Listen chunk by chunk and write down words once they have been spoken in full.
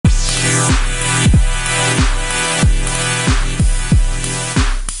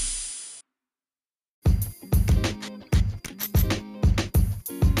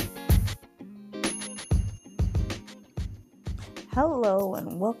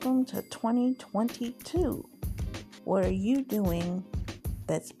welcome to 2022. What are you doing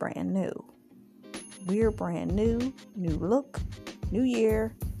that's brand new? We're brand new look, new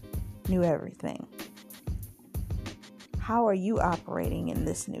year, new everything. How are you operating in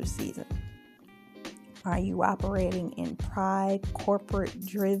this new season? Are you operating in pride,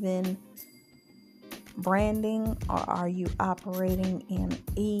 corporate-driven branding, or are you operating in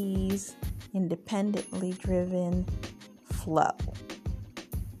ease, independently driven flow?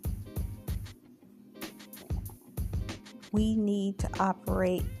 We need to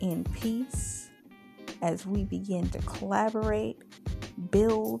operate in peace as we begin to collaborate,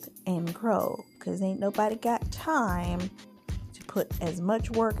 build, and grow, because ain't nobody got time to put as much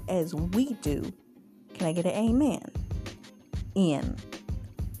work as we do. Can I get an amen? In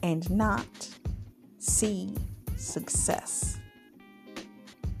and not see success.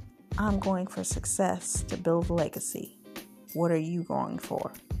 I'm going for success to build legacy. What are you going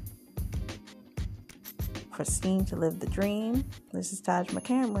for? For STEAM to live the dream, this is Taj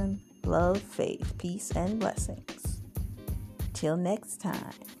McCameron. Love, faith, peace, and blessings. Till next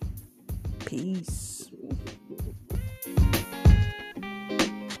time. Peace.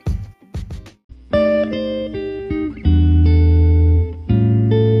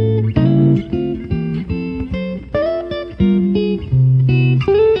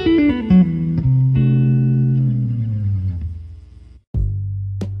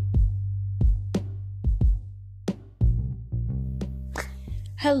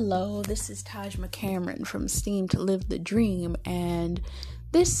 Hello, this is Taj McCameron from STEAM to Live the Dream, and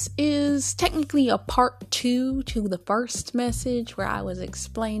this is technically a part 2 to the first message where I was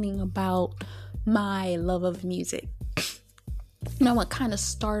explaining about my love of music. Now, I kind of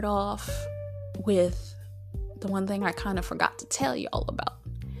start off with the one thing I kind of forgot to tell y'all about.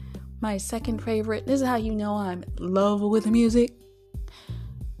 My second favorite, this is how you know I'm in love with music.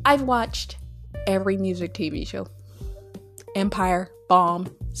 I've watched every music TV show. Empire,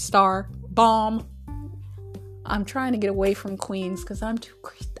 bomb. Star, bomb. I'm trying to get away from Queens because I'm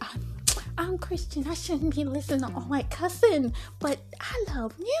I'm Christian. I shouldn't be listening to all that cussing, but I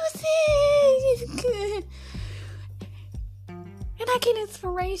love music. It's good. And I get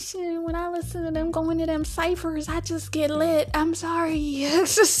inspiration when I listen to them going to them ciphers. I just get lit. I'm sorry. I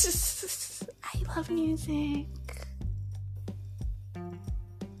love music.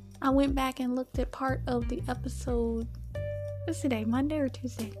 I went back and looked at part of the episode. What's today? Monday or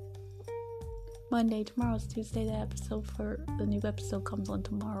Tuesday? Monday. Tomorrow's Tuesday. The new episode comes on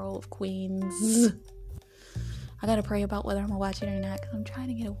tomorrow of Queens. I gotta pray about whether I'm gonna watch it or not, because I'm trying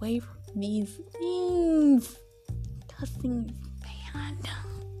to get away from these things. Cussing band.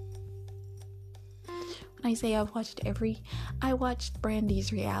 When I say I watched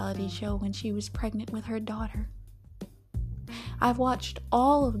Brandy's reality show when she was pregnant with her daughter. I've watched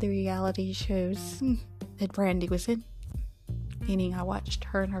all of the reality shows that Brandy was in. Meaning I watched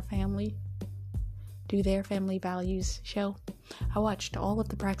her and her family do their family values show. I watched all of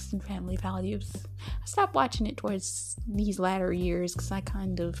the Braxton family values. I stopped watching it towards these latter years because I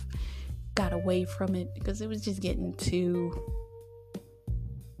kind of got away from it because it was just getting too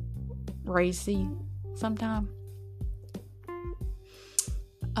racy sometimes.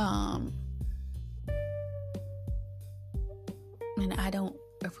 And I don't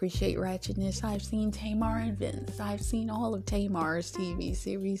appreciate ratchetness. I've seen Tamar and Vince. I've seen all of Tamar's TV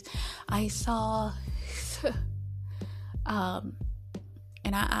series. I saw and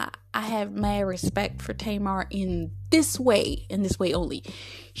I have mad respect for Tamar in this way only.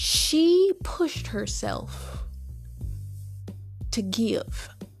 She pushed herself to give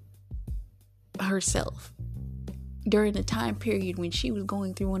herself during a time period when she was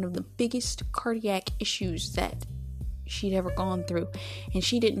going through one of the biggest cardiac issues that she'd ever gone through, and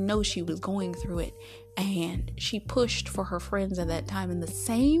she didn't know she was going through it, and she pushed for her friends at that time, and the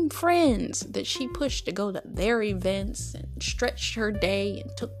same friends that she pushed to go to their events and stretched her day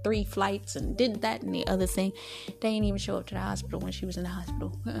and took 3 flights and did that and the other thing, they didn't even show up to the hospital when she was in the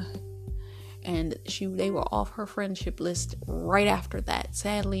hospital. And they were off her friendship list right after that.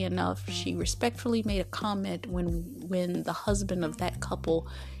 Sadly enough, she respectfully made a comment when the husband of that couple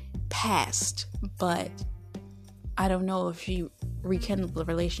passed, but I don't know if she rekindled the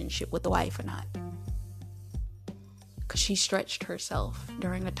relationship with the wife or not. Because she stretched herself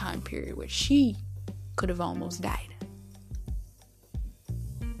during a time period where she could have almost died.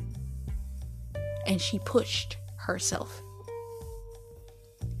 And she pushed herself.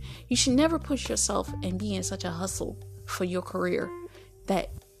 You should never push yourself and be in such a hustle for your career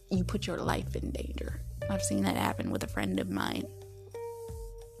that you put your life in danger. I've seen that happen with a friend of mine.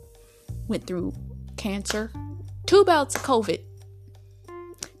 Went through cancer, 2 bouts of COVID,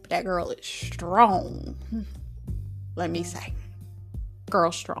 that girl is strong. Let me say.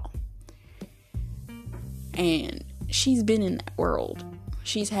 Girl strong. And she's been in that world.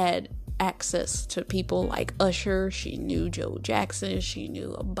 She's had access to people like Usher. She knew Joe Jackson. She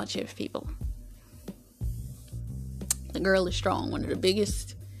knew a bunch of people. The girl is strong. One of the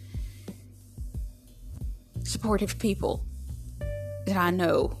biggest supportive people that I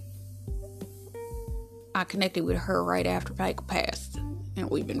know. I connected with her right after Michael passed, and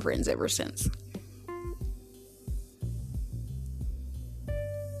we've been friends ever since.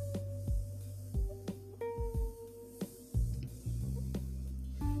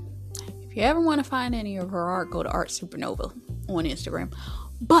 If you ever want to find any of her art, go to Art Supernova on Instagram.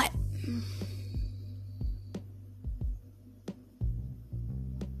 But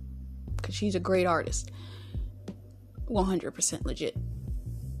because she's a great artist, 100% legit.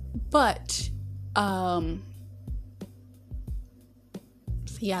 But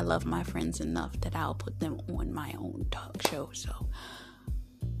see, I love my friends enough that I'll put them on my own talk show. So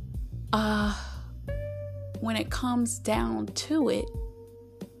when it comes down to it,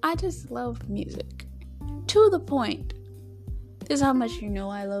 I just love music to the point. This is how much you know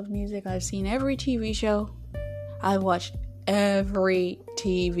I love music. I've seen every TV show. I've watched every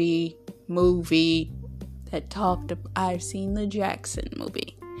TV movie that talked about. I've seen the Jackson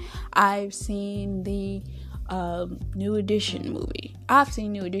movie. I've seen the New Edition movie. I've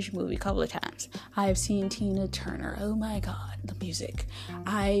seen New Edition movie a couple of times. I've seen Tina Turner. Oh my God, the music.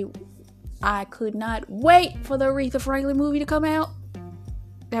 I could not wait for the Aretha Franklin movie to come out.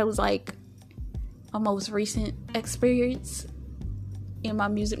 That was like my most recent experience in my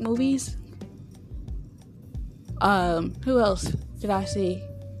music movies. Who else did I see?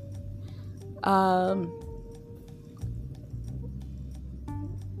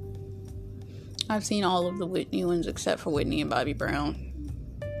 I've seen all of the Whitney ones except for Whitney and Bobby Brown.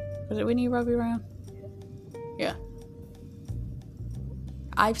 Was it Whitney and Bobby Brown? Yeah.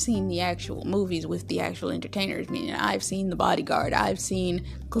 I've seen the actual movies with the actual entertainers. Meaning, I've seen The Bodyguard. I've seen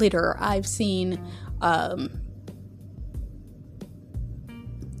Glitter. I've seen,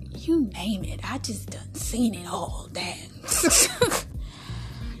 you name it. I just done seen it all. Damn.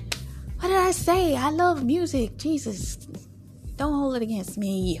 What did I say? I love music. Jesus. Don't hold it against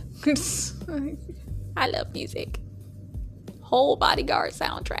me. I love music. Whole Bodyguard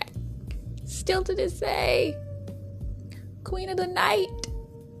soundtrack. Still to this day. Queen of the Night.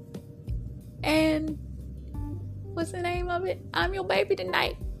 And what's the name of it? I'm Your Baby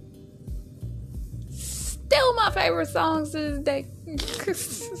Tonight. Still my favorite songs to this day.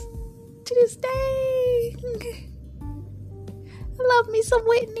 To this day. I love me some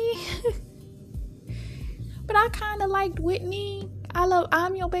Whitney. But I kind of liked Whitney. I love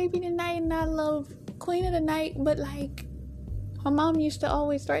I'm Your Baby Tonight, and I love Queen of the Night. But like, my mom used to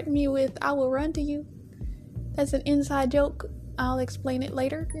always threaten me with, I will run to you. That's an inside joke. I'll explain it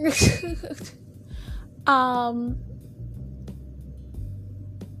later.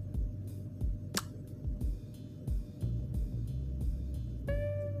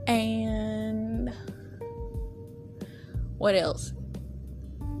 And what else?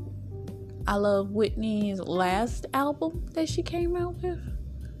 I love Whitney's last album that she came out with.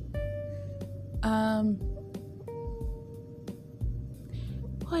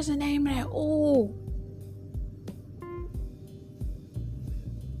 What's the name of that? Oh,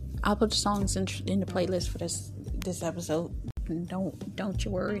 I'll put the songs in the playlist for this episode. Don't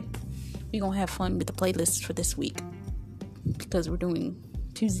you worry. We're gonna have fun with the playlist for this week because we're doing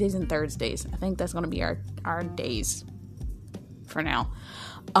Tuesdays and Thursdays. I think that's gonna be our days for now.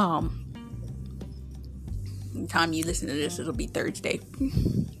 The time you listen to this, it'll be Thursday.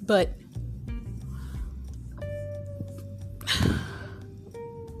 But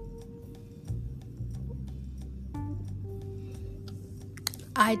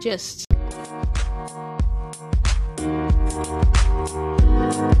I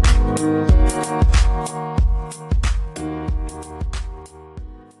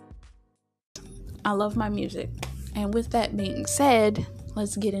love my music. And with that being said,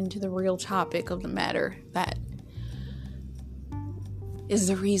 let's get into the real topic of the matter that is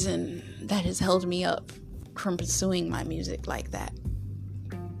the reason that has held me up from pursuing my music like that.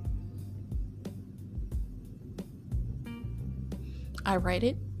 I write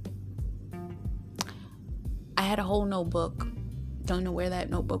it. I had a whole notebook. Don't know where that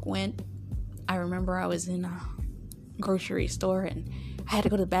notebook went. I remember I was in a grocery store and I had to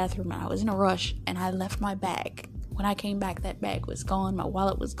go to the bathroom and I was in a rush and I left my bag. When I came back, that bag was gone. My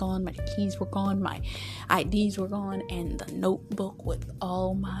wallet was gone. My keys were gone. My IDs were gone. And the notebook with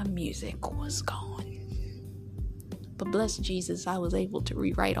all my music was gone. But bless Jesus, I was able to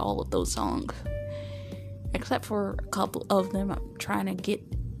rewrite all of those songs. Except for a couple of them. I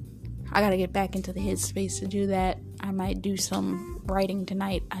gotta get back into the headspace to do that. I might do some writing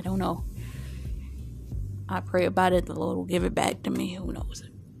tonight. I don't know. I pray about it. The Lord will give it back to me. Who knows?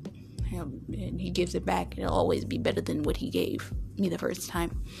 And He gives it back. It'll always be better than what He gave me the first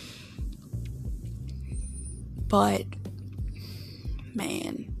time. But,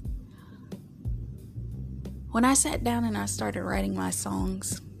 man, when I sat down and I started writing my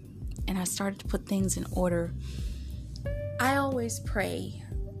songs and I started to put things in order, I always pray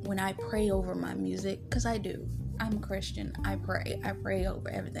when I pray over my music, because I do. I'm a Christian. I pray over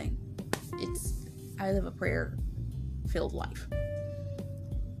everything. I live a prayer-filled life.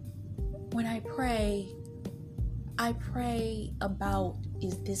 When I pray about,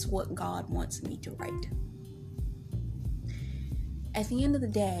 is this what God wants me to write? At the end of the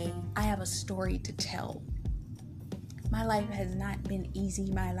day, I have a story to tell. My life has not been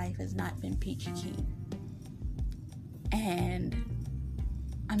easy. My life has not been peachy keen. And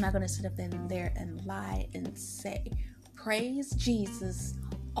I'm not going to sit up there and lie and say, praise Jesus,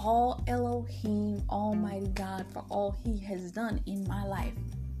 all Elohim, Almighty God, for all He has done in my life,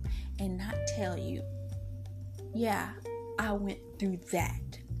 and not tell you, yeah, I went through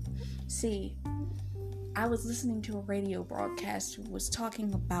that. See, I was listening to a radio broadcast who was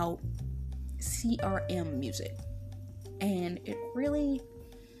talking about CRM music, and it really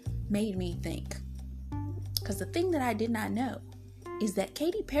made me think, because the thing that I did not know is that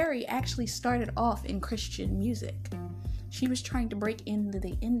Katy Perry actually started off in Christian music. She was trying to break into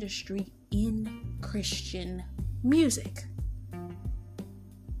the industry in Christian music.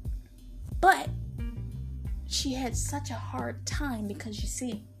 But she had such a hard time because, you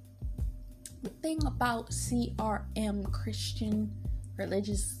see, the thing about CRM, Christian,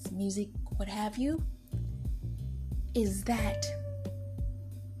 religious music, what have you, is that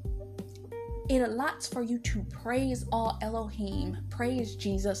it allots for you to praise all Elohim, praise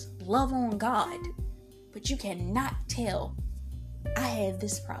Jesus, love on God, but you cannot tell, I had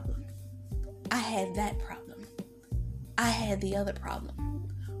this problem, I had that problem, I had the other problem.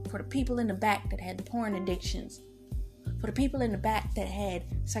 For the people in the back that had the porn addictions, for the people in the back that had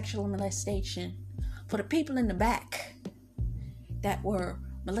sexual molestation, for the people in the back that were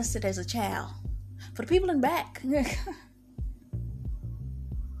molested as a child, for the people in the back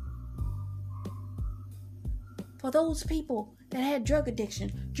for those people that had drug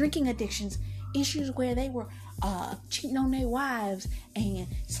addiction, drinking addictions, issues where they were cheating on their wives and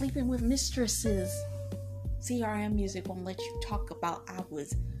sleeping with mistresses. CRM music won't let you talk about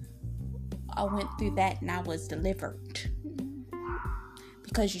I went through that and I was delivered.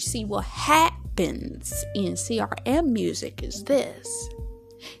 Because you see, what happens in CRM music is this.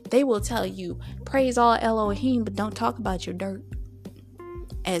 They will tell you, praise all Elohim, but don't talk about your dirt.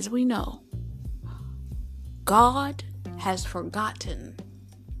 As we know, God has forgotten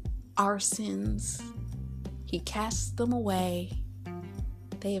our sins. He cast them away.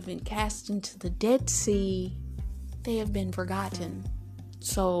 They have been cast into the Dead Sea. They have been forgotten.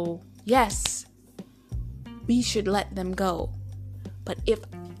 So, yes, we should let them go. But if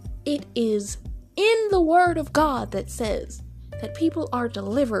it is in the Word of God that says that people are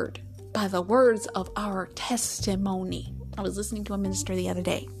delivered by the words of our testimony. I was listening to a minister the other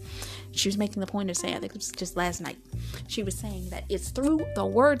day. She was making the point of saying, I think it was just last night, she was saying that it's through the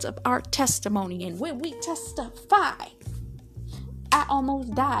words of our testimony. And when we testify, I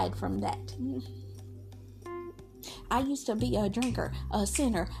almost died from that. I used to be a drinker, a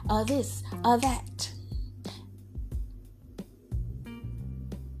sinner, a this, a that.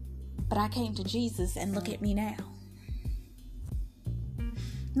 But I came to Jesus and look at me now.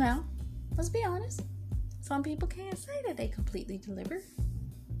 Now, let's be honest. Some people can't say that they completely delivered.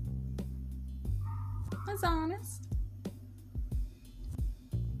 Let's be honest.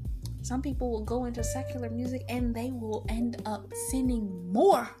 Some people will go into secular music and they will end up sinning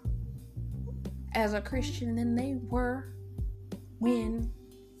more as a Christian than they were when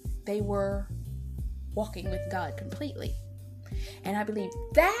they were walking with God completely. And I believe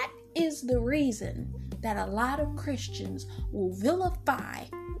that is the reason that a lot of Christians will vilify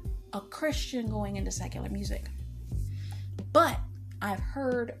a Christian going into secular music. But I've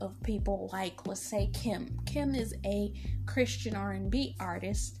heard of people like, let's say, Kim. Kim is a Christian R&B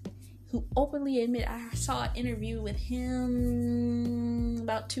artist who openly admit, I saw an interview with him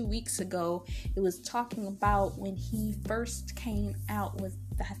about 2 weeks ago. It was talking about when he first came out with,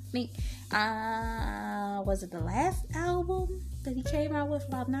 I think, was it the last album that he came out with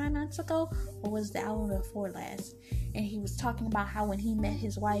about 9 months ago? Or was the album before last? And he was talking about how when he met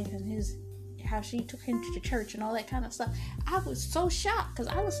his wife and how she took him to church and all that kind of stuff. I was so shocked because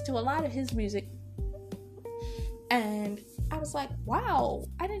I listened to a lot of his music, and I was like, wow,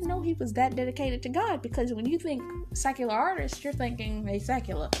 I didn't know he was that dedicated to God, because when you think secular artist, you're thinking they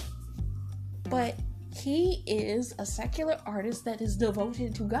secular. But he is a secular artist that is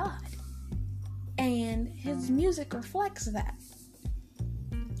devoted to God. And his music reflects that.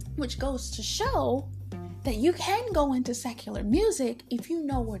 Which goes to show that you can go into secular music if you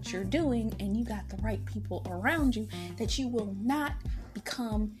know what you're doing and you got the right people around you, that you will not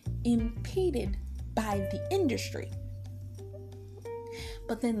become impeded by the industry.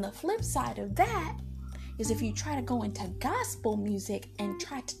 But then the flip side of that is if you try to go into gospel music and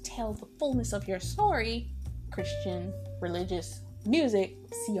try to tell the fullness of your story, Christian religious music,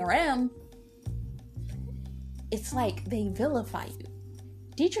 CRM, it's like they vilify you.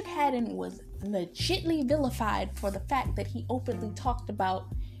 Dietrich Haddon was legitly vilified for the fact that he openly talked about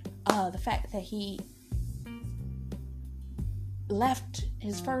the fact that he left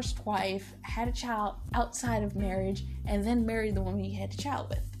his first wife, had a child outside of marriage, and then married the woman he had the child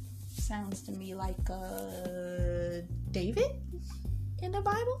with. Sounds to me like David in the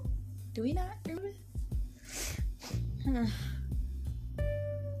Bible. Do we not remember?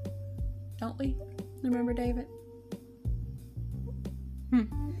 Don't we remember David?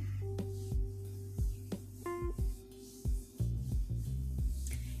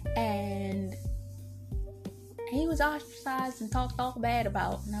 And he was ostracized and talked all bad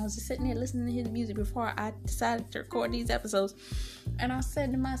about. And I was just sitting there listening to his music before I decided to record these episodes. And I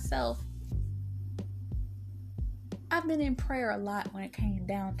said to myself, I've been in prayer a lot when it came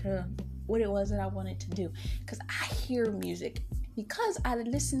down to what it was that I wanted to do. Because I hear music. Because I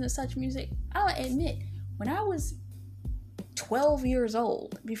listen to such music, I'll admit, when I was 12 years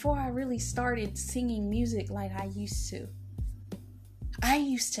old, before I really started singing music like I used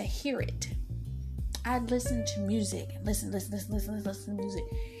to hear it. I'd listen to music and listen to music.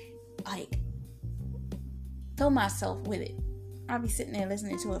 Like, throw myself with it. I'd be sitting there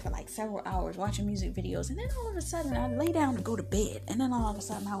listening to it for like several hours, watching music videos, and then all of a sudden I'd lay down to go to bed, and then all of a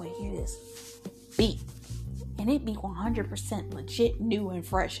sudden I would hear this beat, and it'd be 100% legit, new and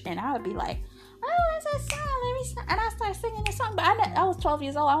fresh, and I would be like, oh, what's that song? And I started singing this song, but I was 12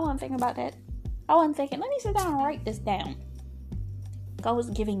 years old. I wasn't thinking about that. I wasn't thinking, let me sit down and write this down. God was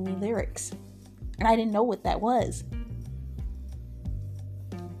giving me lyrics, and I didn't know what that was.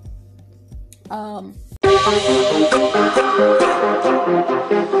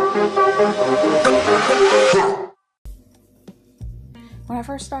 When I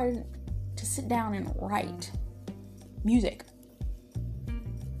first started to sit down and write music,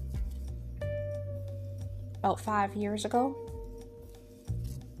 about 5 years ago,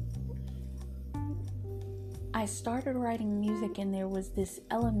 I started writing music, and there was this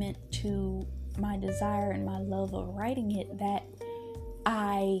element to my desire and my love of writing it that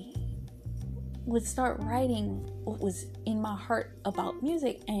I would start writing what was in my heart about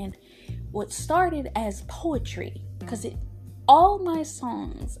music, and what started as poetry, because all my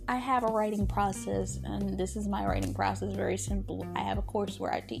songs, I have a writing process, and this is my writing process, very simple. I have a course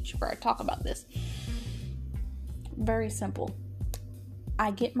where I talk about this. Very simple. I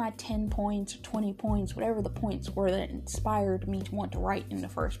get my 10 points, 20 points, whatever the points were that inspired me to want to write in the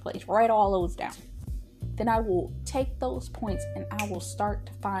first place. Write all those down. Then I will take those points and I will start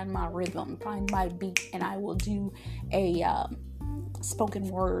to find my rhythm, find my beat, and I will do a spoken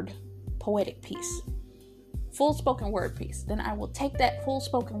word poetic piece. Full spoken word piece. Then I will take that full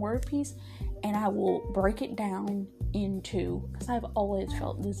spoken word piece and I will break it down into, because I've always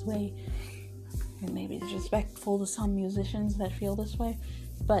felt this way, and maybe it's disrespectful to some musicians that feel this way,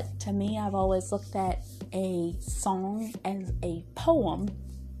 but to me, I've always looked at a song as a poem.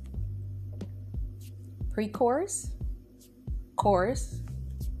 Pre-chorus, chorus,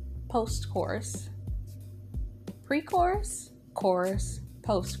 post-chorus, pre-chorus, chorus,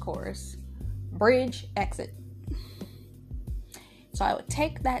 post-chorus, bridge, exit. So I would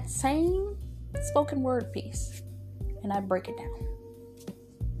take that same spoken word piece and I'd break it down.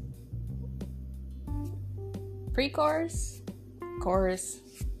 Pre-chorus, chorus,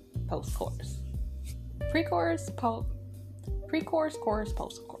 post-chorus. Pre-chorus, pre-chorus, chorus,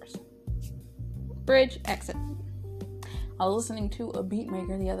 post-chorus. Bridge, exit. I was listening to a beat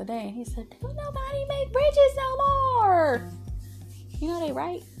maker the other day, and he said, "Do nobody make bridges no more?" You know they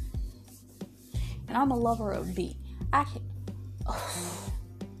right. And I'm a lover of beat.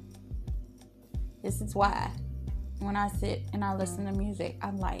 This is why when I sit and I listen to music,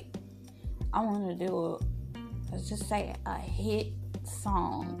 I'm like, I want to do let's just say a hit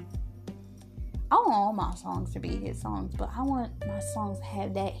song. I want all my songs to be hit songs, but I want my songs to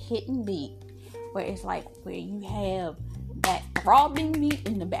have that hitting beat where it's like where you have that throbbing beat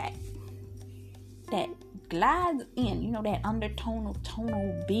in the back that glides in, you know, that undertonal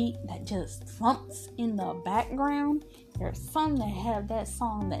tonal beat that just thumps in the background. There's some that have that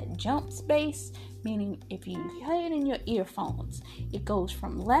song that jumps bass, meaning if you hear it in your earphones, it goes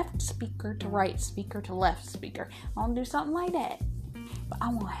from left speaker to right speaker to left speaker. I want to do something like that, but I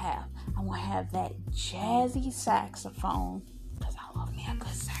want to have that jazzy saxophone, because I love me a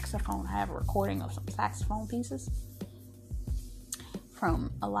good saxophone. I have a recording of some saxophone pieces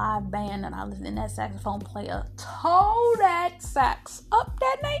from a live band, and I listened to that saxophone player toe that sax up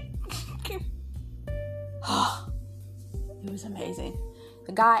that night. It was amazing.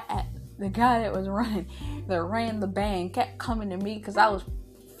 The guy that ran the band kept coming to me because I was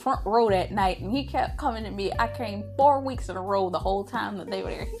front row that night, and he kept coming to me. I came 4 weeks in a row the whole time that they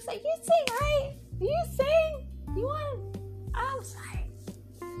were there. He said, "You sing, right? Do you sing? You want?" I was like,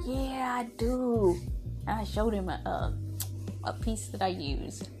 "Yeah, I do." And I showed him a piece that I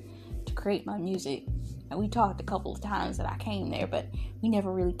used to create my music. And we talked a couple of times that I came there, but we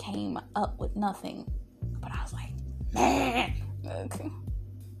never really came up with nothing. But I was like, man. Okay.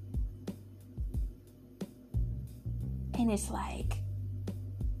 And it's like,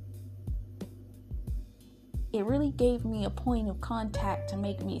 it really gave me a point of contact to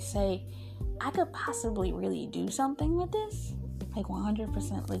make me say, I could possibly really do something with this, like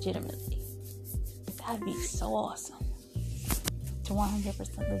 100% legitimately. That'd be so awesome to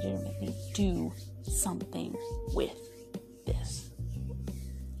 100% legitimately do something with this,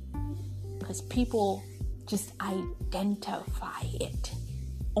 because people just identify it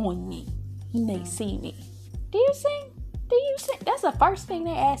on me when they see me. Do you sing? That's the first thing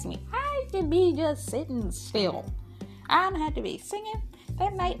they ask me. I should be just sitting still. I don't have to be singing.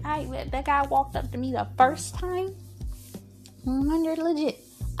 That night, that guy walked up to me the first time. 100 legit.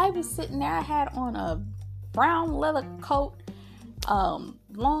 I was sitting there. I had on a brown leather coat,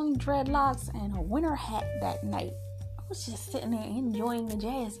 long dreadlocks, and a winter hat that night. I was just sitting there enjoying the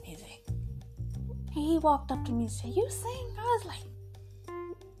jazz music. And he walked up to me and said, "You sing?" I was like,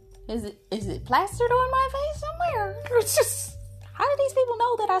 Is it plastered on my face somewhere? It's just, how do these people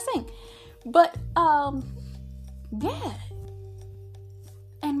know that I sing? But, yeah.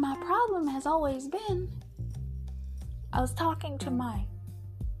 And my problem has always been, I was talking to my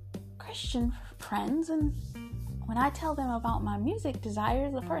Christian friends, and when I tell them about my music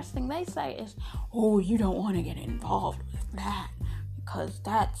desires, the first thing they say is, "Oh, you don't want to get involved with that because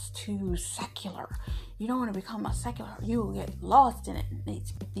that's too secular. You don't want to become a secular. You will get lost in it."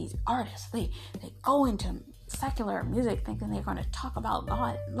 These artists, they go into secular music thinking they're going to talk about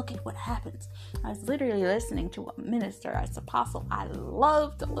God. Look at what happens. I was literally listening to a minister, an apostle I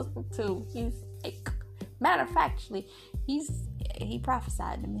love to listen to. He's like, matter of fact, he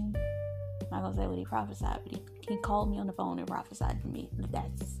prophesied to me. I'm not going to say what he prophesied, but he called me on the phone and prophesied to me.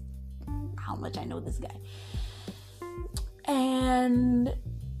 That's how much I know this guy. And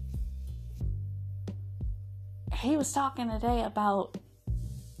he was talking today about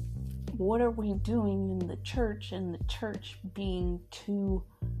what are we doing in the church, and the church being too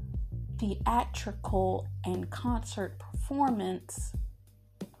theatrical and concert performance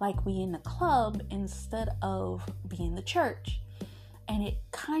like we in the club instead of being the church. And it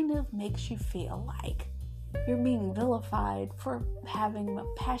kind of makes you feel like you're being vilified for having a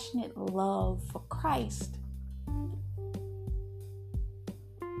passionate love for Christ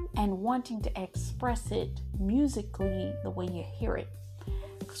and wanting to express it musically the way you hear it.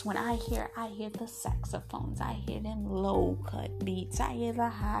 Because when I hear the saxophones, I hear them low cut beats, I hear the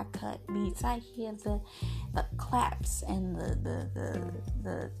high cut beats, I hear the claps and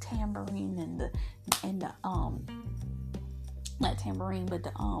the tambourine and the not tambourine, but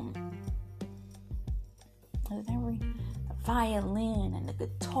the violin and the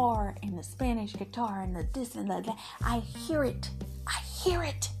guitar and the Spanish guitar and the this and the that. I hear it.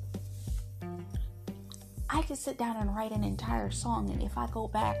 I could sit down and write an entire song, and if I go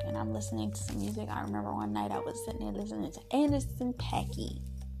back and I'm listening to some music, I remember one night I was sitting there listening to Anderson .Paak,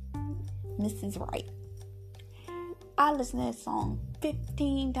 Mrs. Right. I listened to that song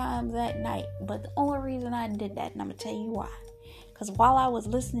 15 times that night, but the only reason I did that, and I'm going to tell you why, because while I was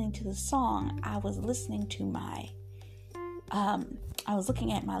listening to the song, I was listening to I was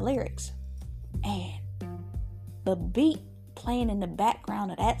looking at my lyrics, and the beat playing in the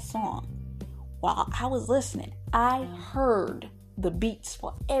background of that song, while I was listening, I heard the beats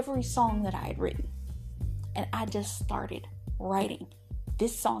for every song that I had written. And I just started writing.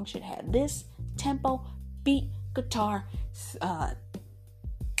 This song should have this tempo, beat, guitar,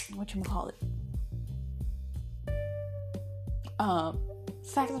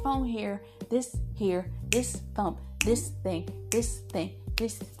 saxophone here, this thump, this thing,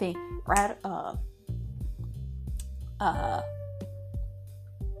 right,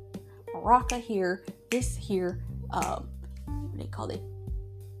 maracas here, this here, what do they call it?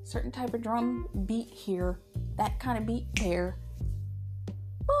 Certain type of drum beat here, that kind of beat there.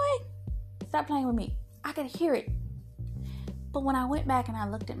 Boy, stop playing with me. I could hear it. But when I went back and I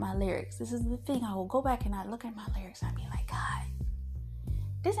looked at my lyrics, this is the thing, I will go back and I look at my lyrics and I'd be like, God,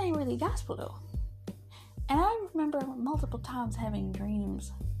 this ain't really gospel though. And I remember multiple times having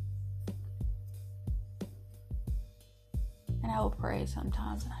dreams. And I would pray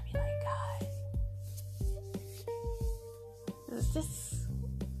sometimes and I'd be like, God, is this,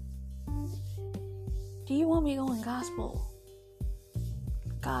 do you want me going gospel?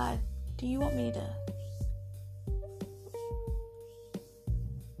 God, do you want me to,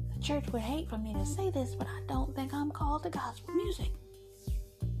 the church would hate for me to say this, but I don't think I'm called to gospel music.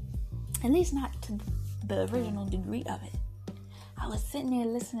 At least not to the original degree of it. I was sitting there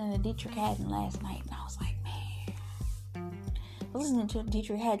listening to Dietrich Haddon last night, and I was like, man. I was listening to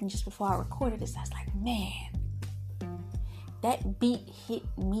Dietrich Haddon just before I recorded this. I was like, man, that beat hit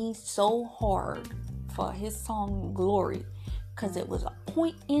me so hard for his song Glory, because it was a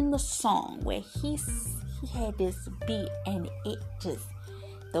point in the song where he had this beat, and it just,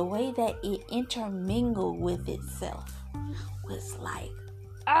 the way that it intermingled with itself was like,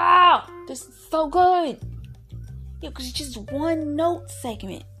 oh, this is so good. Yeah, because it's just one note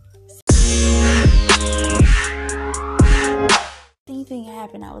segment. Same thing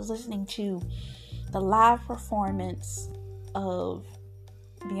happened. I was listening to the live performance of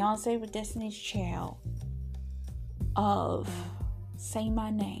Beyonce with Destiny's Child of Say My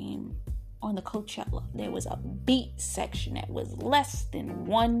Name on the Coachella. There was a beat section that was less than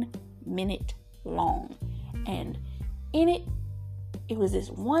 1 minute long, and in it was this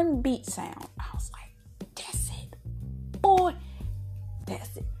one beat sound. I was like, that's it, boy,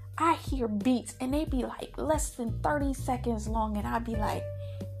 that's it. I hear beats and they be like less than 30 seconds long, and I'd be like,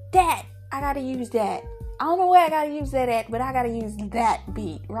 that, I gotta use that. I don't know where I gotta use that at, but I gotta use that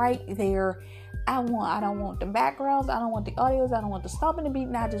beat right there. I don't want the backgrounds, I don't want the audios, I don't want the stopping the beat,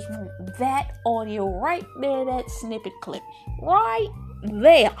 and I just want that audio right there, that snippet clip right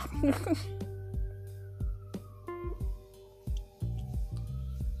there.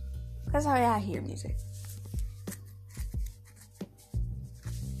 That's how I hear music.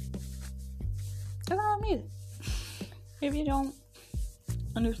 That's how I music. If you don't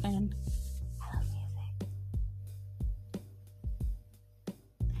understand, I love music.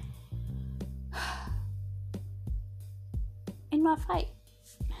 And my fight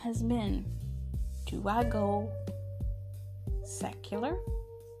has been, do I go secular?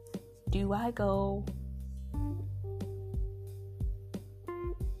 Do I go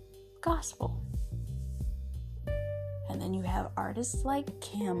gospel? And then you have artists like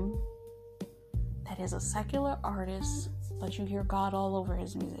Kim, that is a secular artist, but you hear God all over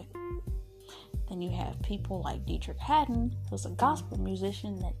his music. Then you have people like Dietrich Haddon, who's a gospel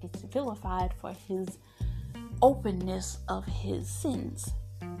musician that gets vilified for his openness of his sins.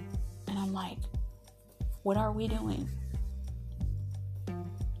 And I'm like, what are we doing?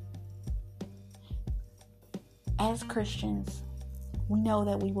 As Christians, we know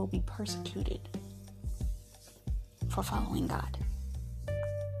that we will be persecuted for following God.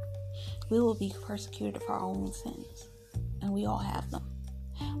 We will be persecuted for our own sins, and we all have them.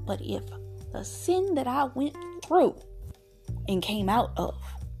 But if the sin that I went through and came out of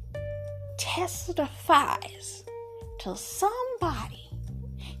testifies to somebody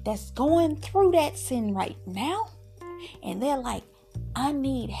that's going through that sin right now, and they're like, I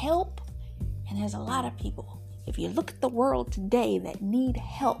need help, and there's a lot of people, if you look at the world today, that need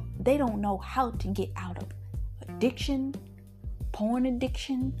help, they don't know how to get out of addiction, porn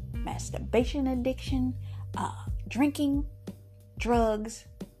addiction, masturbation addiction, drinking, drugs.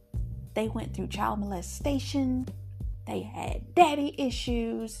 They went through child molestation. They had daddy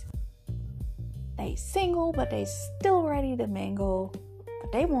issues. They single, but they still ready to mingle.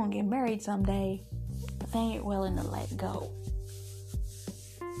 But they won't get married someday. But they ain't willing to let go.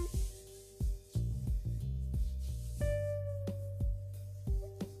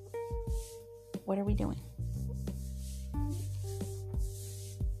 What are we doing?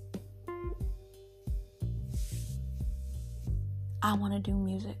 I want to do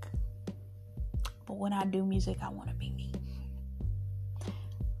music. But when I do music, I want to be me.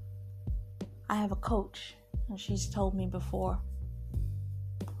 I have a coach, and she's told me before,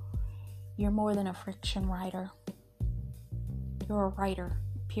 you're more than a fiction writer. You're a writer,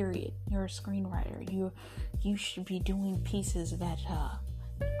 period. You're a screenwriter. You should be doing pieces that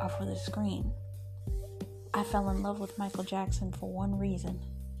or for the screen. I fell in love with Michael Jackson for one reason.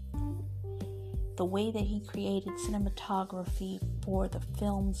 The way that he created cinematography for the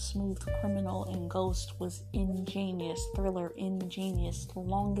films Smooth Criminal and Ghost was ingenious. Thriller, ingenious. The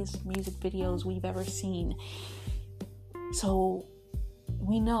longest music videos we've ever seen. So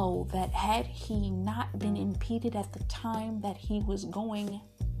we know that had he not been impeded at the time that he was going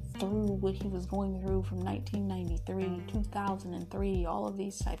through what he was going through from 1993, 2003, all of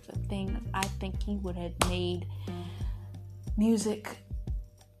these types of things, I think he would have made music,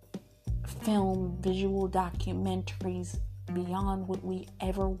 film, visual documentaries beyond what we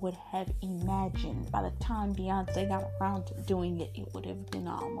ever would have imagined. By the time Beyonce got around to doing it, it would have been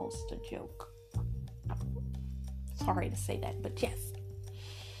almost a joke. Sorry to say that, but yes.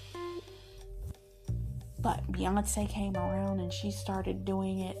 But Beyonce came around and she started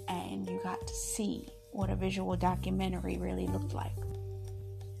doing it, and you got to see what a visual documentary really looked like.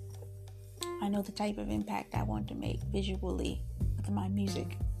 I know the type of impact I want to make visually with my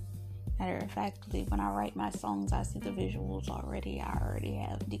music. Matter of fact, when I write my songs, I see the visuals already. I already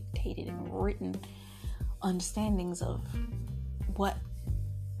have dictated and written understandings of what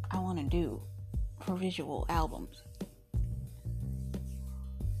I want to do for visual albums.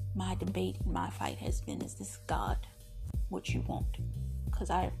 My debate and my fight has been, is this God what you want? Because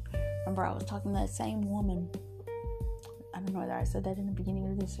I remember I was talking to that same woman. I don't know whether I said that in the beginning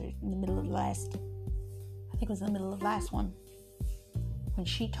of this or in the middle of the last. I think it was in the middle of the last one. When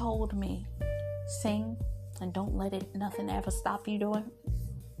she told me, sing and don't let nothing ever stop you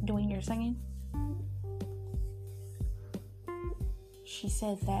doing your singing. She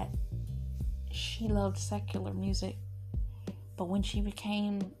said that she loved secular music, but when she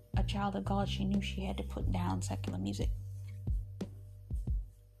became a child of God, she knew she had to put down secular music.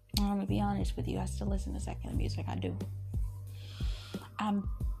 And I'm gonna be honest with you, I still listen to secular music. I do.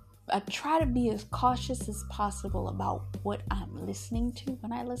 I try to be as cautious as possible about what I'm listening to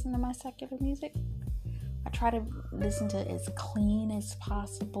when I listen to my secular music. I try to listen to it as clean as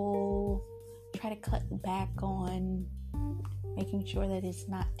possible. Try to cut back on making sure that it's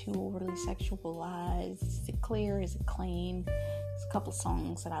not too overly sexualized. Is it clear? Is it clean? There's a couple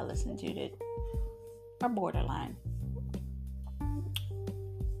songs that I listen to that are borderline.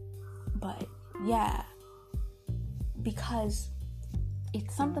 But yeah, because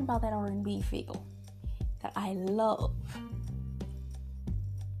it's something about that R&B feel that I love.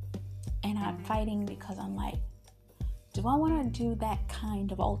 And I'm fighting because I'm like, do I want to do that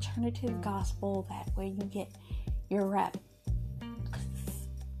kind of alternative gospel that where you get your rap? 'Cause,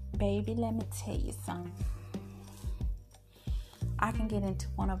 baby, let me tell you something. I can get into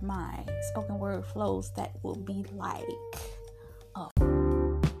one of my spoken word flows that will be like,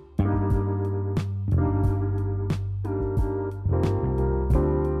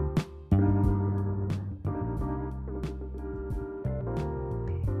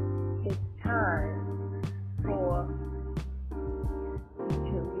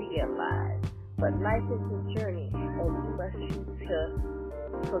 but life is a journey, and you must choose to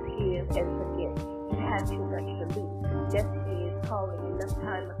forgive and forget. You have too much to lose. Destiny is calling. Enough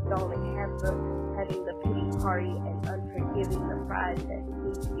time of stalling, having the pity party, and unforgiving the pride that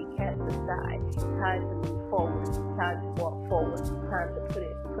needs to be cast aside. Time to move forward. Time to walk forward. Time to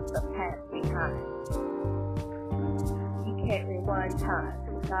put the past behind. You can't rewind time.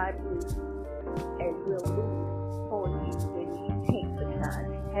 God is and will move for you when you take the time.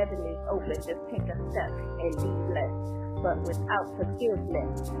 Heaven is open, just take a step and be blessed. But without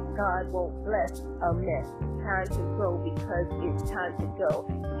forgiveness, God won't bless a mess. Time to grow because it's time to go.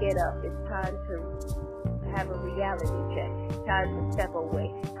 Get up, it's time to have a reality check. Time to step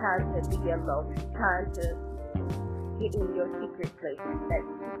away, time to be alone. Time to get in your secret place, that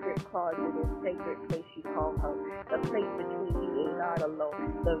secret closet and sacred place you call home. The place between you and God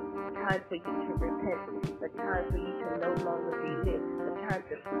alone. The time for you to repent. The time for you to no longer relive. The time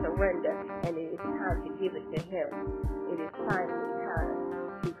to surrender. And it is time to give it to Him. It is finally time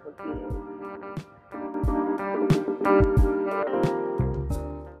to forgive.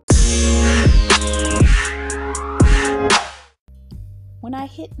 When I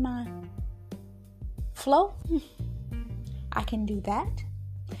hit my flow, I can do that,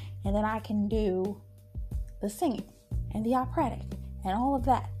 and then I can do the singing and the operatic and all of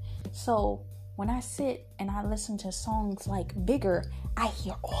that. So when I sit and I listen to songs like Bigger, I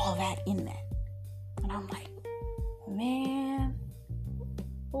hear all that in that, and I'm like, man,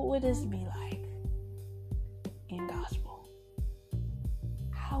 what would this be like in gospel?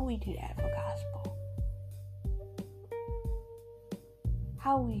 How we do that for gospel?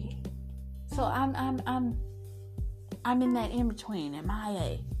 I'm in that in between. Am I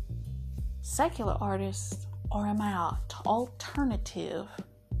a secular artist or am I an alternative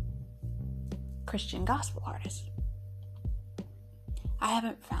Christian gospel artist? I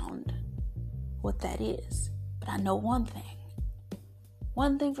haven't found what that is, but I know one thing.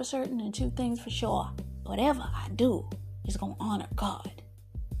 One thing for certain and two things for sure. Whatever I do is going to honor God.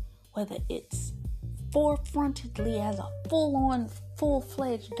 Whether it's forefrontedly as a full-on,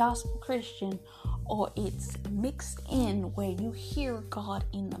 full-fledged gospel Christian, or it's mixed in where you hear God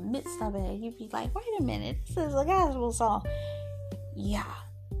in the midst of it and you be like, wait a minute, this is a gospel song. Yeah,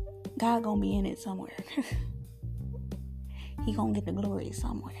 God gonna be in it somewhere. He gonna get the glory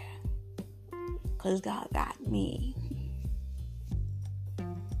somewhere. Because God got me.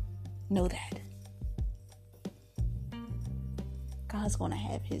 Know that. God's gonna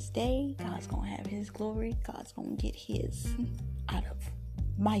have his day. God's gonna have his glory. God's gonna get his out of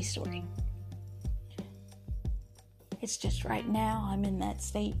my story. It's just right now I'm in that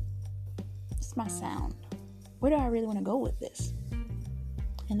state. It's my sound. Where do I really want to go with this?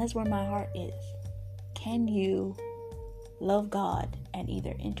 And that's where my heart is. Can you love God and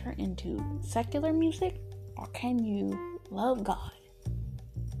either enter into secular music, or can you love God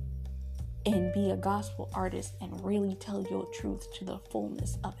and be a gospel artist and really tell your truth to the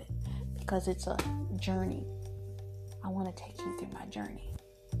fullness of it? Because it's a journey. I want to take you through my journey.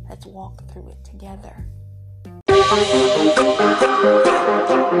 Let's walk through it together.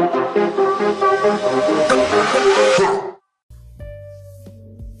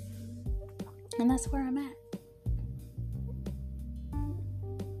 And that's where I'm at.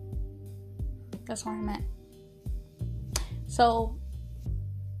 That's where I'm at. So,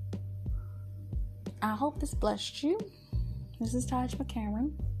 I hope this blessed you. This is Taj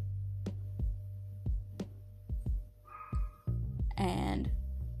McCameron. And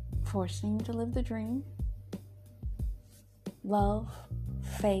forcing you to live the dream. Love,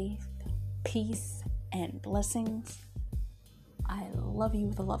 faith, peace, and blessings. I love you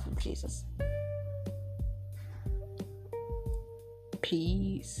with the love of Jesus.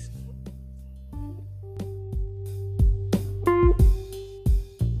 Peace.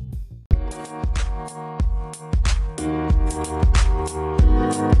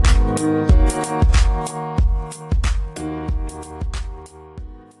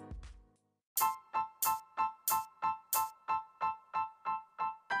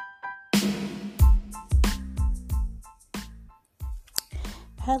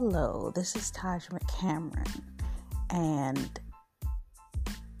 Hello, this is Taj McCameron, and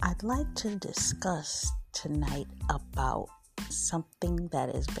I'd like to discuss tonight about something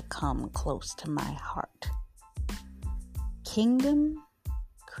that has become close to my heart. Kingdom,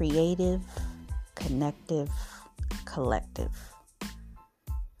 creative, connective, collective.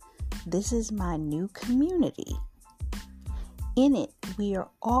 This is my new community. In it, we are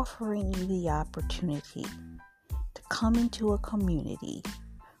offering you the opportunity to come into a community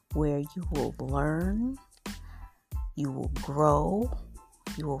where you will learn, you will grow,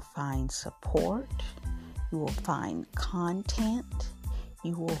 you will find support, you will find content,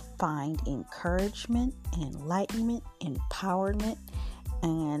 you will find encouragement, enlightenment, empowerment,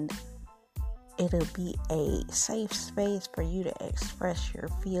 and it'll be a safe space for you to express your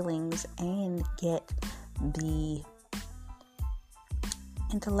feelings and get the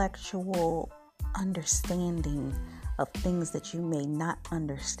intellectual understanding of things that you may not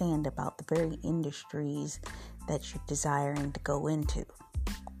understand about the very industries that you're desiring to go into.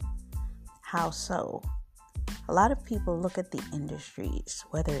 How so? A lot of people look at the industries,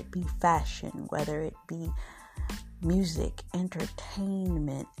 whether it be fashion, whether it be music,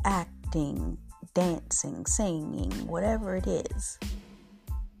 entertainment, acting, dancing, singing, whatever it is.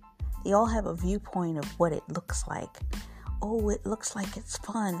 They all have a viewpoint of what it looks like. Oh, it looks like it's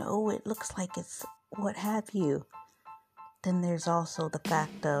fun. Oh, it looks like it's what have you. Then there's also the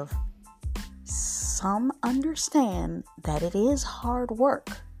fact of some understand that it is hard work,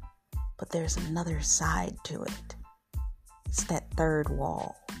 but there's another side to it. It's that third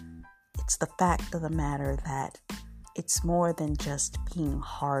wall. It's the fact of the matter that it's more than just being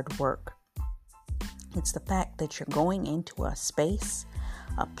hard work. It's the fact that you're going into a space,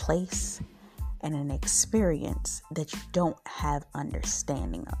 a place, and an experience that you don't have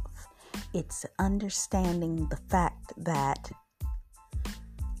understanding of. It's understanding the fact that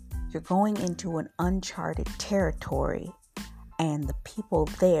you're going into an uncharted territory and the people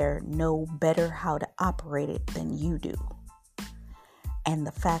there know better how to operate it than you do. And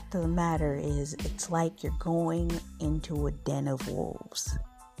the fact of the matter is, it's like you're going into a den of wolves.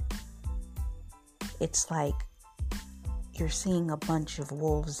 It's like you're seeing a bunch of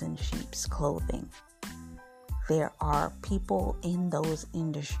wolves in sheep's clothing. there are people in those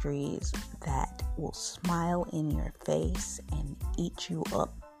industries that will smile in your face and eat you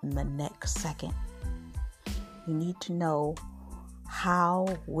up in the next second. You need to know how,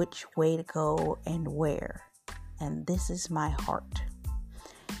 which way to go, and where. And this is my heart.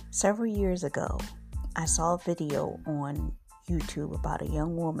 Several years ago, I saw a video on YouTube about a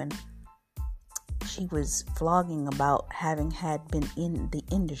young woman. She was vlogging about having had been in the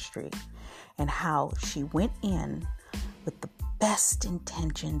industry and how she went in with the best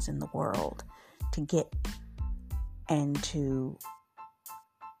intentions in the world to get and to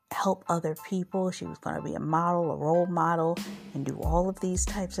help other people. She was going to be a model, a role model, and do all of these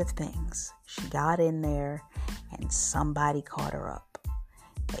types of things. She got in there and somebody caught her up.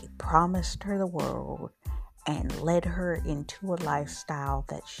 They promised her the world and led her into a lifestyle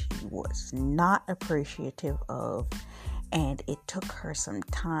that she was not appreciative of. And it took her some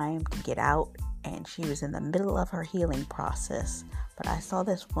time to get out, and she was in the middle of her healing process. But I saw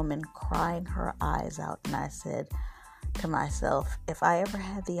this woman crying her eyes out, and I said to myself, if I ever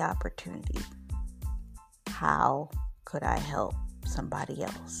had the opportunity, how could I help somebody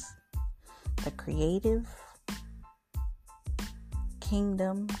else? The creative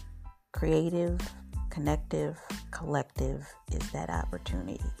kingdom, creative, connective, collective is that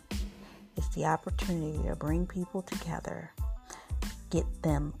opportunity. It's the opportunity to bring people together, get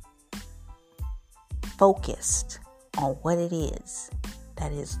them focused on what it is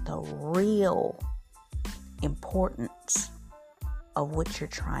that is the real importance of what you're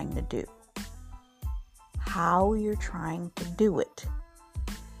trying to do. How you're trying to do it.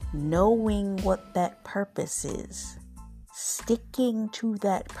 Knowing what that purpose is. Sticking to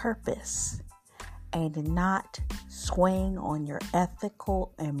that purpose. And not swaying on your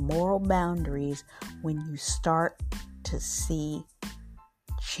ethical and moral boundaries when you start to see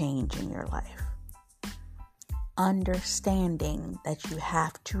change in your life. Understanding that you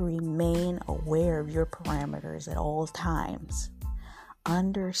have to remain aware of your parameters at all times.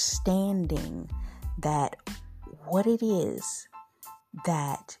 Understanding that what it is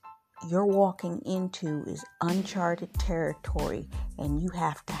that you're walking into is uncharted territory, and you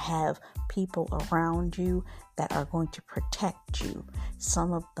have to have people around you that are going to protect you.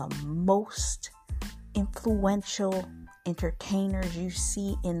 Some of the most influential entertainers you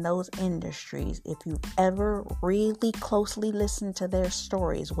see in those industries, if you've ever really closely listened to their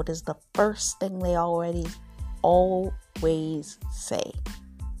stories, what is the first thing they always say?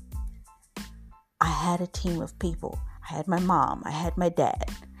 I had a team of people. I had my mom. I had my dad.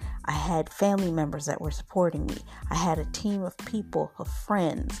 I had family members that were supporting me. I had a team of people, of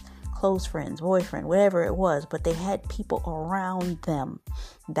friends, close friends, boyfriend, whatever it was, but they had people around them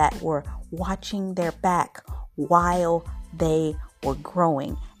that were watching their back while they were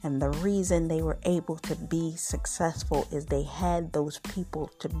growing. And the reason they were able to be successful is they had those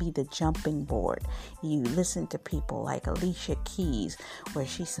people to be the jumping board. You listen to people like Alicia Keys, where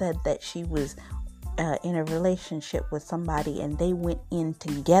she said that she was in a relationship with somebody and they went in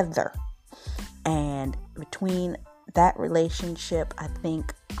together. And between that relationship, I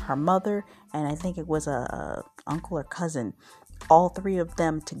think her mother and I think it was a uncle or cousin, all three of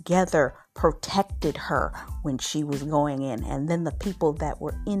them together protected her when she was going in. And then the people that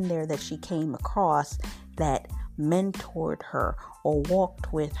were in there that she came across that mentored her or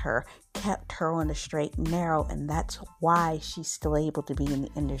walked with her kept her on the straight and narrow. And that's why she's still able to be in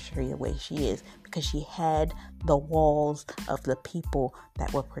the industry the way she is, because she had the walls of the people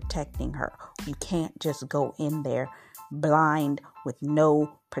that were protecting her. You can't just go in there blind with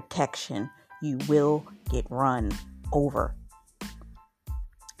no protection. You will get run over.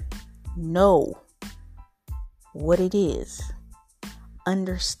 Know what it is.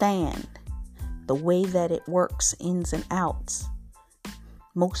 Understand the way that it works, ins and outs.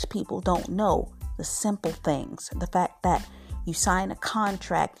 Most people don't know the simple things. The fact that you sign a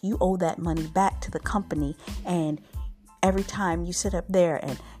contract, you owe that money back to the company, and every time you sit up there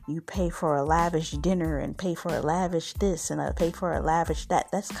and you pay for a lavish dinner and pay for a lavish this and pay for a lavish that,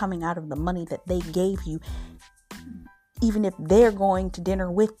 that's coming out of the money that they gave you. Even if they're going to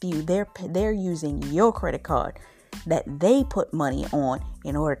dinner with you, they're using your credit card that they put money on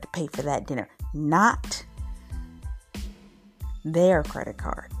in order to pay for that dinner, not their credit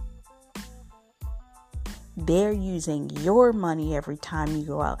card. They're using your money every time you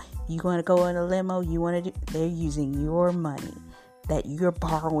go out. You want to go in a limo, they're using your money that you're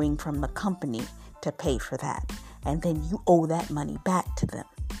borrowing from the company to pay for that. And then you owe that money back to them.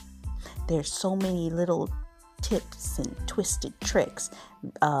 There's so many little tips and twisted tricks.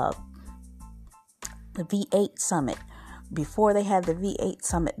 The V8 Summit. Before they had the V8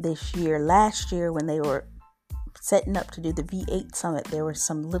 Summit last year when they were setting up to do the V8 summit, there were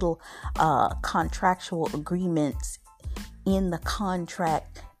some little contractual agreements in the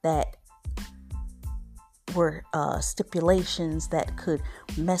contract that were stipulations that could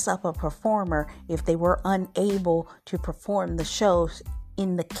mess up a performer if they were unable to perform the shows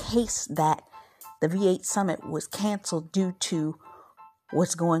in the case that the V8 summit was canceled due to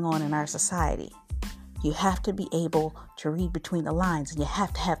what's going on in our society. You have to be able to read between the lines, and you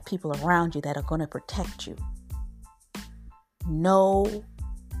have to have people around you that are going to protect you. Know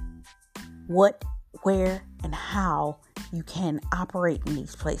what, where, and how you can operate in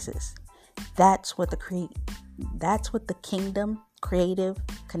these places. That's what the Kingdom Creative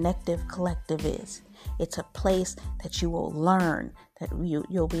Connective Collective is. It's a place that you will learn, that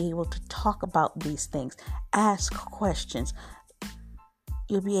you'll be able to talk about these things, ask questions.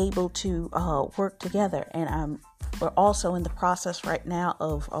 You'll be able to work together. And we're also in the process right now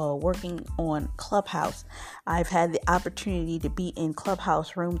of working on Clubhouse. I've had the opportunity to be in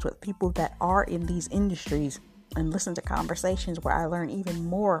Clubhouse rooms with people that are in these industries and listen to conversations where I learn even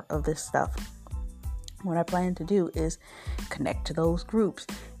more of this stuff. What I plan to do is connect to those groups,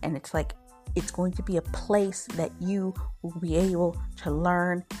 and it's going to be a place that you will be able to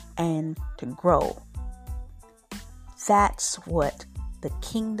learn and to grow. That's what the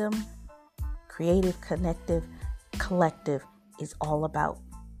Kingdom Creative Connective Collective is all about.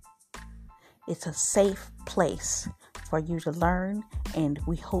 It's a safe place for you to learn, and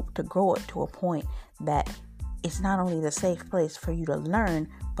we hope to grow it to a point that it's not only the safe place for you to learn,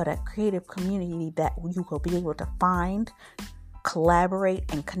 but a creative community that you will be able to find, collaborate,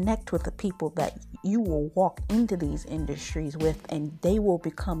 and connect with the people that you will walk into these industries with, and they will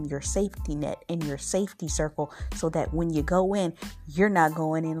become your safety net and your safety circle, so that when you go in, you're not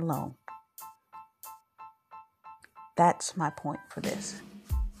going in alone. That's my point for this.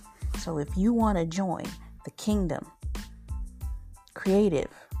 So if you want to join the Kingdom Creative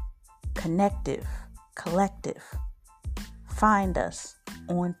Connective Collective, find us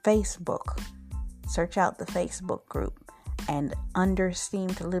on Facebook. Search out the Facebook group, and under Steam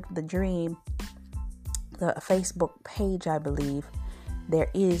to Live the Dream, the Facebook page, I believe, there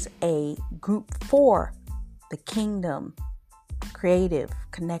is a group for the Kingdom Creative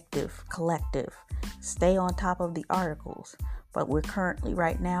Connective Collective. Stay on top of the articles. But we're currently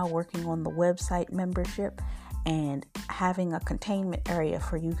right now working on the website membership and having a containment area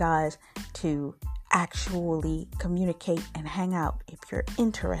for you guys to actually communicate and hang out. If you're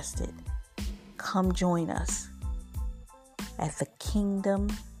interested, come join us at the Kingdom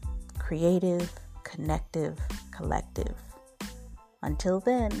Creative Connective Collective. Until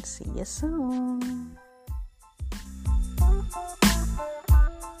then, see you soon.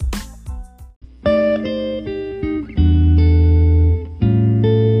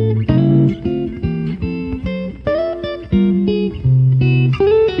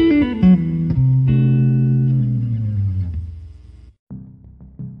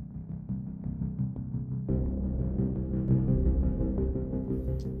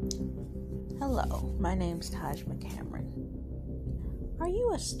 Hello, my name's Taj McCameron. Are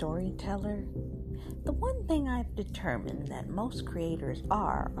you a storyteller? The one thing I've determined that most creators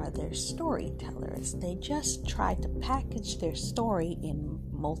are they're storytellers. They just try to package their story in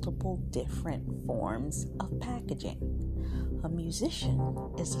multiple different forms of packaging. A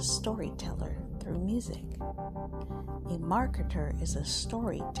musician is a storyteller through music. A marketer is a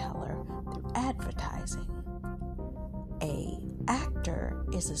storyteller through advertising. An actor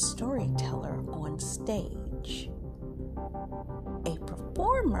is a storyteller on stage. A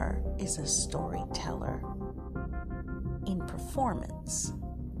performer is a storyteller in performance.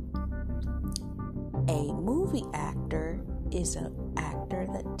 A movie actor is an actor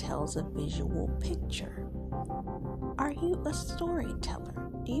that tells a visual picture. Are you a storyteller?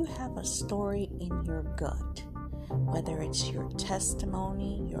 Do you have a story in your gut? Whether it's your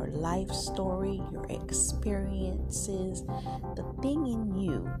testimony, your life story, your experiences, the thing in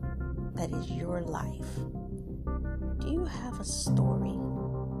you that is your life. Do you have a story?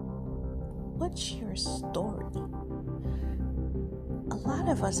 What's your story? A lot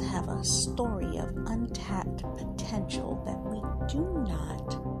of us have a story of untapped potential that we do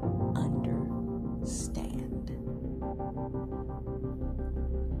not understand.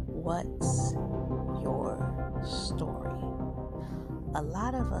 What's your story? A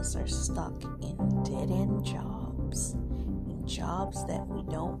lot of us are stuck in dead-end jobs, in jobs that we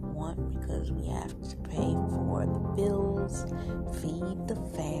don't want because we have to pay for the bills, feed the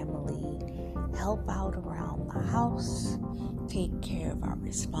family, help out around the house, take care of our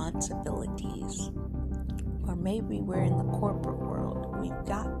responsibilities. Or maybe we're in the corporate world. We've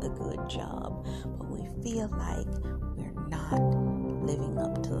got the good job, but we feel like we're not living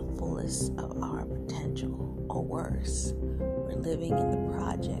up to the fullest of our potential. Or worse, we're living in the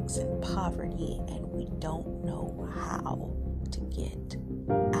projects in poverty and we don't know how to get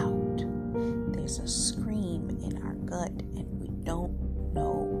out. There's a scream in our gut and we don't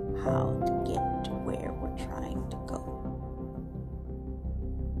know how to get to where we're trying to go.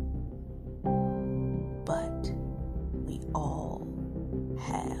 But we all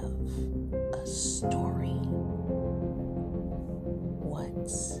have a story.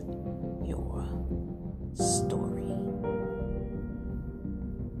 What's your story?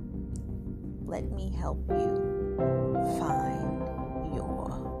 Let me help you find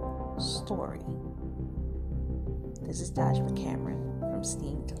your story. This is Tajma Cameron from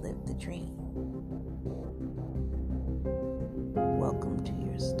Steam to Live the Dream. Welcome to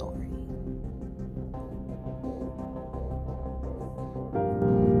your story.